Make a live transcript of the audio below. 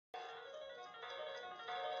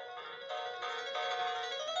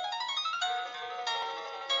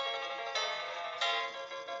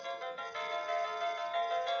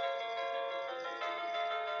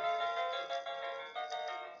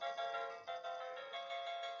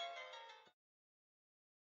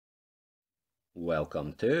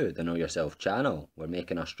Welcome to the Know Yourself channel. We're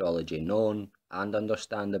making astrology known and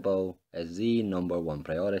understandable as the #1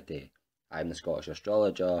 priority. I'm the Scottish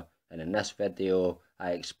Astrologer, and in this video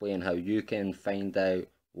I explain how you can find out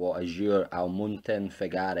what is your Almuten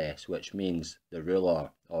Figuris, which means the ruler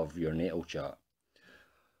of your natal chart.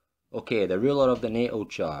 Okay, the ruler of the natal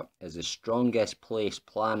chart is the strongest placed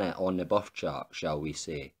planet on the birth chart, shall we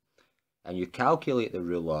say. And you calculate the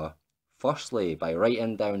ruler firstly by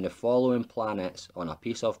writing down the following planets on a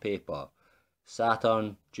piece of paper: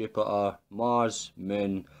 Saturn, Jupiter, Mars,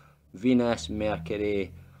 Moon, Venus,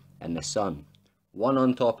 Mercury and the Sun, one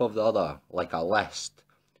on top of the other like a list,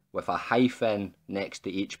 with a hyphen next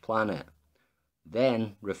to each planet.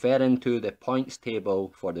 Then, referring to the points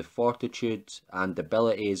table for the fortitudes and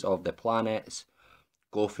abilities of the planets,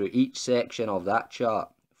 go through each section of that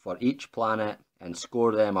chart for each planet and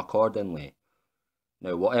score them accordingly.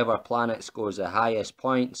 Now, whatever planet scores the highest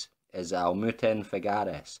points is the Almuten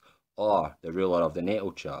Figuris, or the ruler of the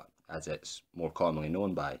natal chart, as it's more commonly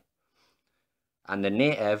known by. And the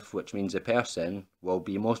native, which means the person, will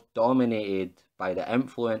be most dominated by the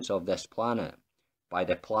influence of this planet, by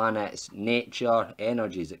the planet's nature,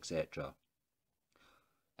 energies, etc.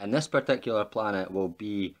 And this particular planet will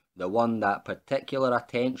be the one that particular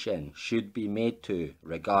attention should be made to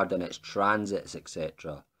regarding its transits,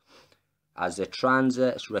 etc. As the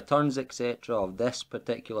transits, returns, etc. of this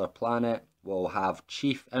particular planet will have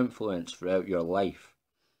chief influence throughout your life.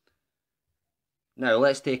 Now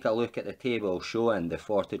let's take a look at the table showing the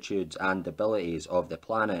fortitudes and abilities of the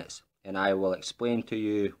planets, and I will explain to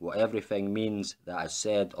you what everything means that is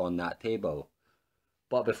said on that table.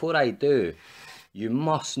 But before I do, you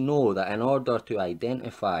must know that in order to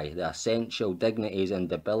identify the essential dignities and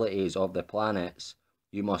abilities of the planets,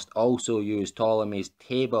 you must also use Ptolemy's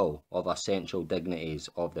table of essential dignities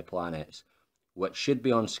of the planets, which should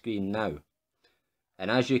be on screen now.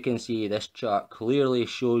 And as you can see, this chart clearly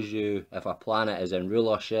shows you if a planet is in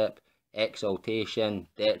rulership, exaltation,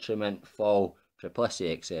 detriment, fall,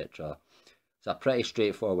 triplicity, etc. It's a pretty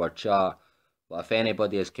straightforward chart, but if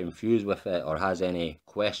anybody is confused with it or has any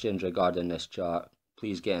questions regarding this chart,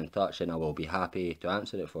 please get in touch and I will be happy to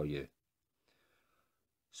answer it for you.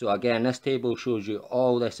 So again, this table shows you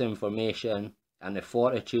all this information, and the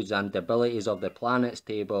fortitudes and abilities of the planets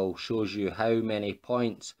table shows you how many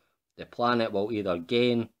points the planet will either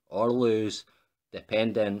gain or lose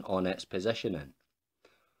depending on its positioning.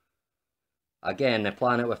 Again, the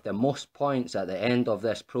planet with the most points at the end of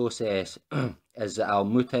this process is the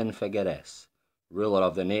Almuten Figuris, ruler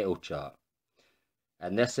of the natal chart.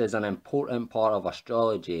 And this is an important part of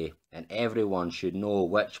astrology, and everyone should know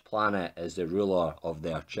which planet is the ruler of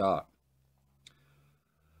their chart.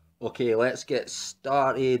 Okay, let's get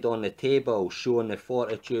started on the table showing the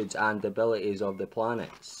fortitudes and abilities of the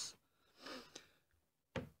planets.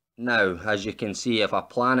 Now, as you can see, if a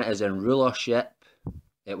planet is in rulership,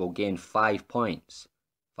 it will gain 5 points.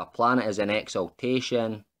 If a planet is in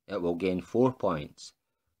exaltation, it will gain 4 points.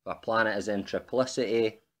 If a planet is in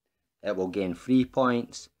triplicity, it will gain 3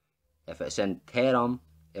 points. If it's in terram,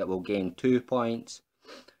 it will gain 2 points.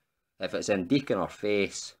 If it's in decan or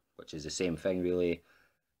face, which is the same thing really,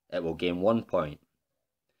 it will gain 1 point.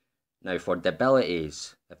 Now for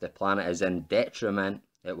debilities, if the planet is in detriment,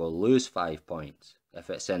 it will lose 5 points. If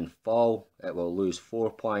it's in fall, it will lose 4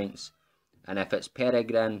 points. And if it's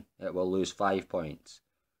peregrine, it will lose 5 points.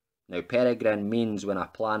 Now peregrine means when a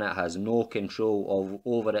planet has no control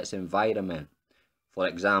over its environment. For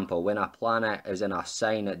example, when a planet is in a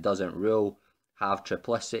sign it doesn't rule, have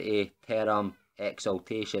triplicity, terram,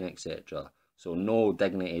 exaltation, etc. So no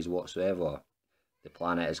dignities whatsoever. The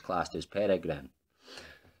planet is classed as peregrine.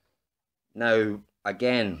 Now,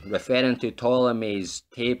 again, referring to Ptolemy's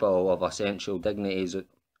table of essential dignities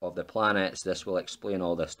of the planets, this will explain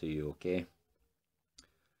all this to you, okay?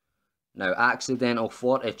 Now, accidental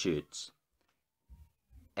fortitudes.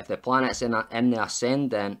 If the planet's in the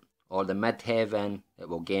ascendant or the midheaven, it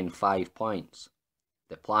will gain 5 points. If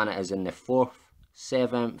the planet is in the 4th,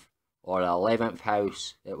 7th or 11th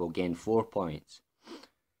house, it will gain 4 points.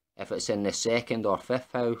 If it's in the 2nd or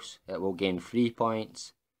 5th house, it will gain 3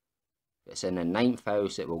 points. If it's in the 9th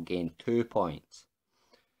house, it will gain 2 points.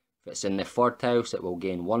 If it's in the 3rd house, it will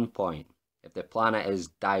gain 1 point. If the planet is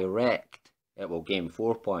direct, it will gain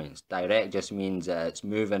 4 points. Direct just means that it's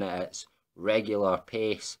moving at its regular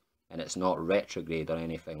pace and it's not retrograde or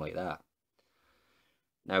anything like that.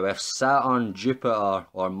 Now if Saturn, Jupiter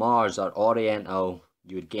or Mars are oriental,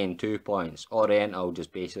 you would gain 2 points. Oriental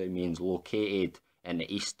just basically means located in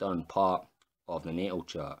the eastern part of the natal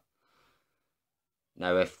chart.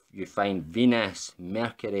 Now if you find Venus,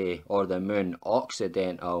 Mercury or the Moon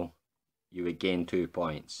occidental, you would gain 2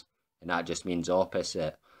 points. And that just means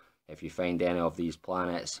opposite. If you find any of these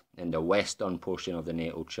planets in the western portion of the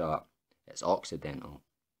natal chart, it's occidental.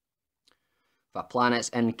 If a planet's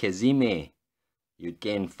in Cazimi, you'd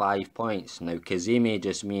gain 5 points. Now Cazimi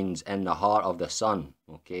just means in the heart of the sun,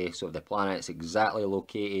 okay? So if the planet's exactly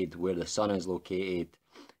located where the sun is located,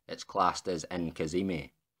 it's classed as in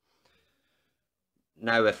Cazimi.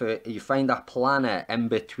 Now if you find a planet in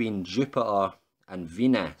between Jupiter and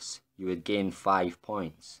Venus, you would gain 5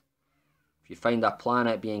 points. If you find a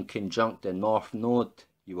planet being conjunct the North Node,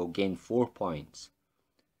 you will gain 4 points.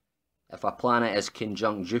 If a planet is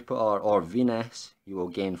conjunct Jupiter or Venus, you will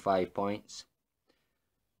gain 5 points.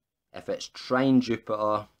 If it's trine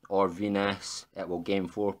Jupiter or Venus, it will gain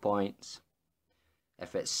 4 points.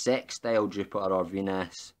 If it's sextile Jupiter or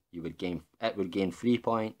Venus, it would gain 3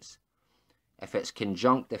 points. If it's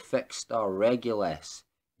conjunct the fixed star Regulus,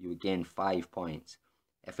 you would gain 5 points.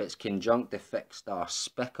 If it's conjunct the fixed star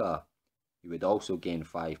Spica, you would also gain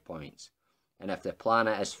 5 points. And if the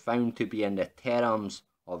planet is found to be in the terms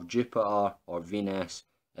of Jupiter or Venus,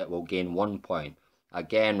 it will gain 1 point.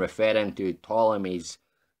 Again, referring to Ptolemy's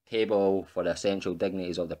table for the essential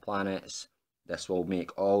dignities of the planets, this will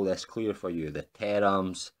make all this clear for you. The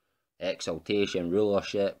terms, exaltation,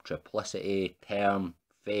 rulership, triplicity, term,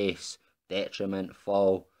 face, detriment,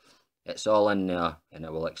 fall, it's all in there and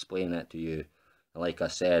it will explain it to you. And like I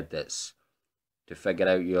said, it's to figure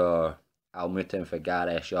out your Almuten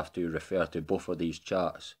Figuris, you have to refer to both of these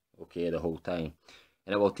charts, okay, the whole time.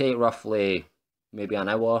 And it will take roughly maybe an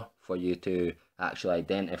hour for you to actually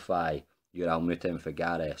identify your Almuten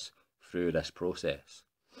Figuris through this process.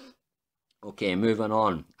 Okay, moving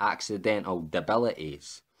on, accidental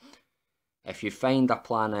debilities. If you find a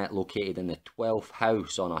planet located in the 12th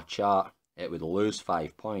house on a chart, it would lose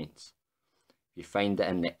 5 points. If you find it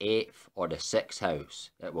in the 8th or the 6th house,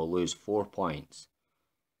 it will lose 4 points.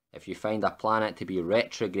 If you find a planet to be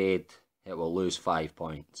retrograde, it will lose 5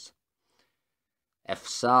 points. If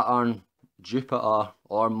Saturn, Jupiter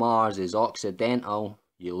or Mars is occidental,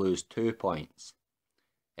 you lose 2 points.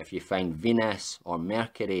 If you find Venus or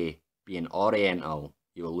Mercury being oriental,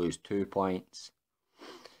 you will lose 2 points.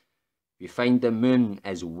 If you find the moon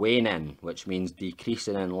is waning, which means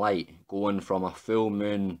decreasing in light, going from a full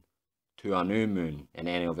moon to a new moon in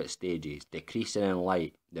any of its stages, decreasing in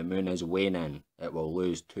light, the moon is waning, it will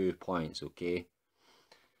lose 2 points, okay?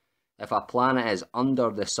 If a planet is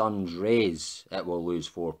under the sun's rays, it will lose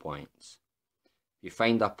 4 points. If you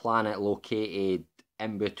find a planet located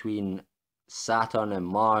in between Saturn and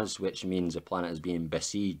Mars, which means the planet is being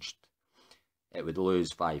besieged, it would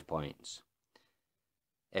lose 5 points.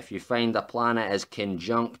 If you find a planet is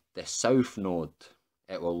conjunct the South Node,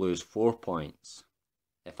 it will lose 4 points.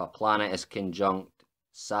 If a planet is conjunct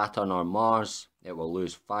Saturn or Mars, it will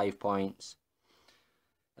lose 5 points.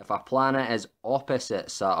 If a planet is opposite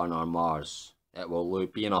Saturn or Mars, it will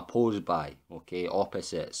be opposed by, okay,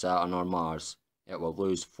 opposite Saturn or Mars, it will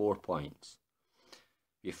lose 4 points.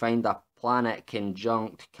 If you find a planet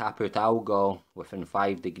conjunct Caput Algol within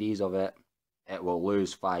 5 degrees of it, it will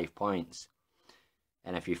lose 5 points.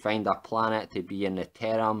 And if you find a planet to be in the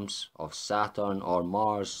terms of Saturn or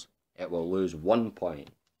Mars, it will lose 1 point.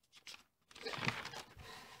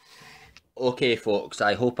 Okay folks,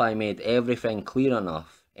 I hope I made everything clear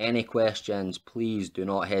enough. Any questions, please do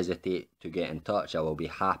not hesitate to get in touch. I will be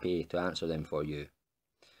happy to answer them for you.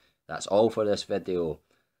 That's all for this video.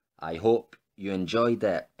 I hope you enjoyed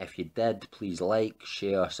it. If you did, please like,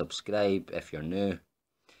 share, subscribe if you're new.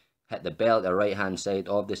 Hit the bell at the right hand side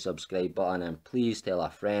of the subscribe button and please tell a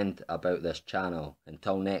friend about this channel.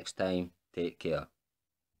 Until next time, take care.